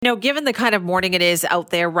Given the kind of morning it is out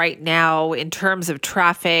there right now in terms of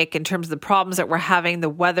traffic, in terms of the problems that we're having, the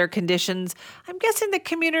weather conditions, I'm guessing that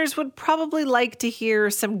commuters would probably like to hear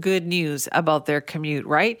some good news about their commute,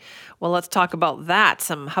 right? Well, let's talk about that.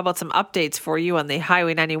 How about some updates for you on the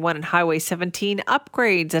Highway 91 and Highway 17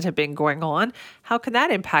 upgrades that have been going on? How can that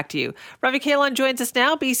impact you? Ravi Kahlon joins us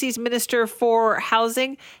now, BC's Minister for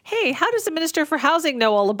Housing. Hey, how does the Minister for Housing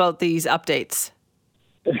know all about these updates?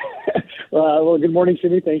 Well, good morning,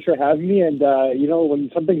 Cindy. Thanks for having me. And, when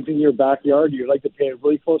something's in your backyard, you like to pay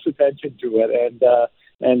really close attention to it.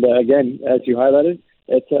 And again, as you highlighted,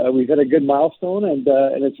 we've had a good milestone, and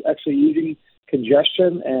it's actually easing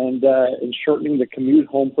congestion and shortening the commute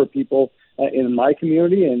home for people in my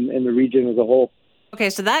community and in the region as a whole. Okay,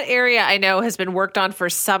 so that area I know has been worked on for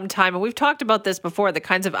some time, and we've talked about this before, the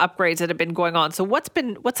kinds of upgrades that have been going on. So what's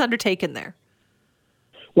undertaken there?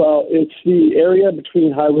 Well, it's the area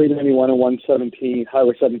between Highway 91 and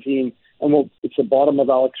Highway 17, and it's the bottom of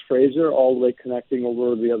Alex Fraser, all the way connecting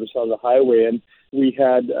over to the other side of the highway. And we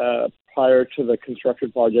had, prior to the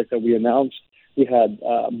construction project that we announced, we had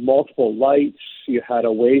multiple lights, you had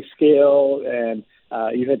a weigh scale, and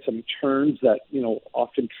you had some turns that,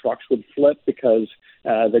 often trucks would flip because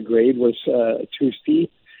the grade was too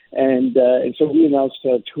steep. And so we announced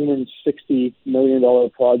a $260 million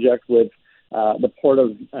project with the Port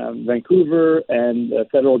of Vancouver and the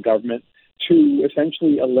federal government to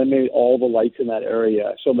essentially eliminate all the lights in that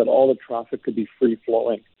area so that all the traffic could be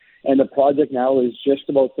free-flowing. And the project now is just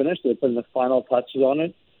about finished. They're putting the final touches on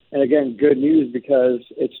it. And again, good news because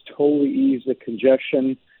it's totally eased the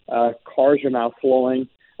congestion. Cars are now flowing.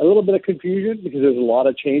 A little bit of confusion because there's a lot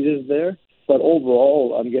of changes there. But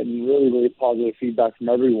overall, I'm getting really, really positive feedback from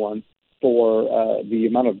everyone for the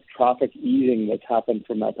amount of traffic easing that's happened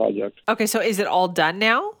from that project. Okay, so is it all done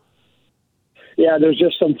now? Yeah, there's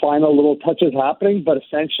just some final little touches happening, but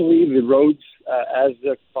essentially the roads, as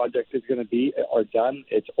the project is going to be, are done.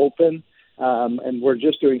 It's open, and we're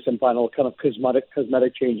just doing some final kind of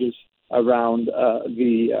cosmetic changes around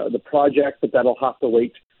the project, but that'll have to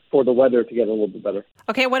wait for the weather to get a little bit better.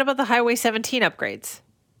 Okay, what about the Highway 17 upgrades?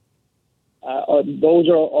 Those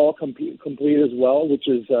are all complete as well, which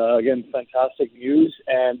is, again, fantastic news.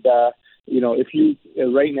 And, if you,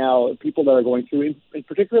 right now, people that are going through, in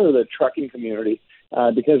particular the trucking community,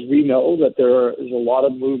 because we know that there is a lot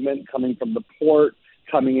of movement coming from the port,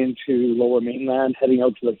 coming into Lower Mainland, heading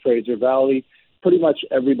out to the Fraser Valley. Pretty much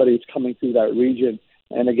everybody's coming through that region.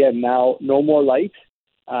 And again, now no more light,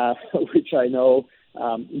 which I know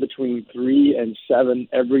between 3 and 7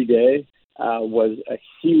 every day. Was a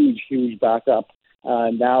huge backup.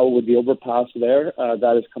 Now with the overpass there,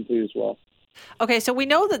 that is complete as well. Okay, so we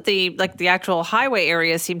know that the actual highway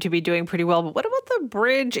areas seem to be doing pretty well, but what about the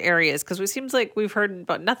bridge areas? Because it seems like we've heard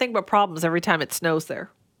about nothing but problems every time it snows there.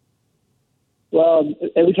 Well,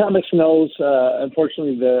 every time it snows,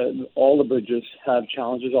 unfortunately, all the bridges have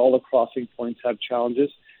challenges. All the crossing points have challenges.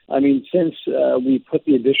 I mean, since we put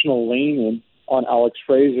the additional lane in on Alex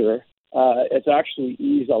Fraser, it's actually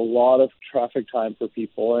eased a lot of traffic time for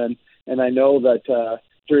people. And I know that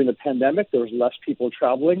during the pandemic, there was less people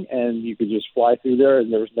traveling and you could just fly through there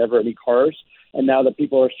and there was never any cars. And now that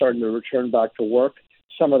people are starting to return back to work,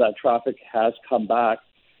 some of that traffic has come back,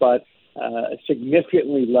 but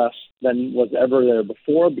significantly less than was ever there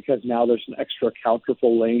before because now there's an extra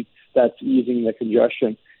counterflow lane that's easing the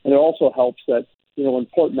congestion. And it also helps that, when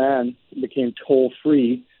Port Mann became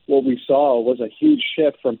toll-free, what we saw was a huge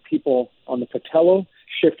shift from people on the Pattullo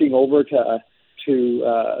shifting over to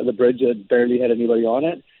the bridge that barely had anybody on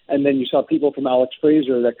it. And then you saw people from Alex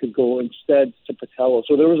Fraser that could go instead to Pattullo.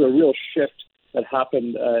 So there was a real shift that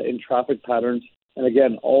happened in traffic patterns. And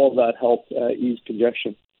again, all of that helped ease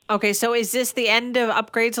congestion. Okay, so is this the end of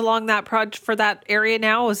upgrades along that project for that area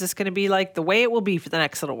now? Is this going to be like the way it will be for the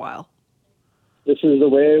next little while? This is the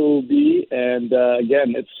way it will be. And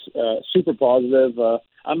again, it's super positive.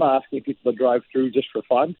 I'm not asking people to drive through just for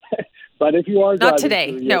fun, but if you are not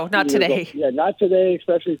today, not today. Not today,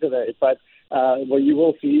 especially today. But what you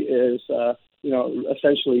will see is,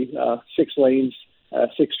 essentially 6 lanes,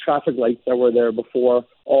 6 traffic lights that were there before,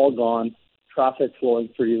 all gone, traffic flowing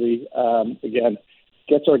freely. Again,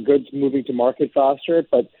 gets our goods moving to market faster,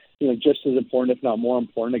 but just as important, if not more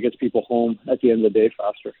important, it gets people home at the end of the day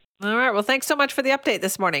faster. All right. Well, thanks so much for the update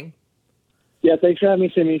this morning. Yeah, thanks for having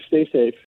me, Simi. Stay safe.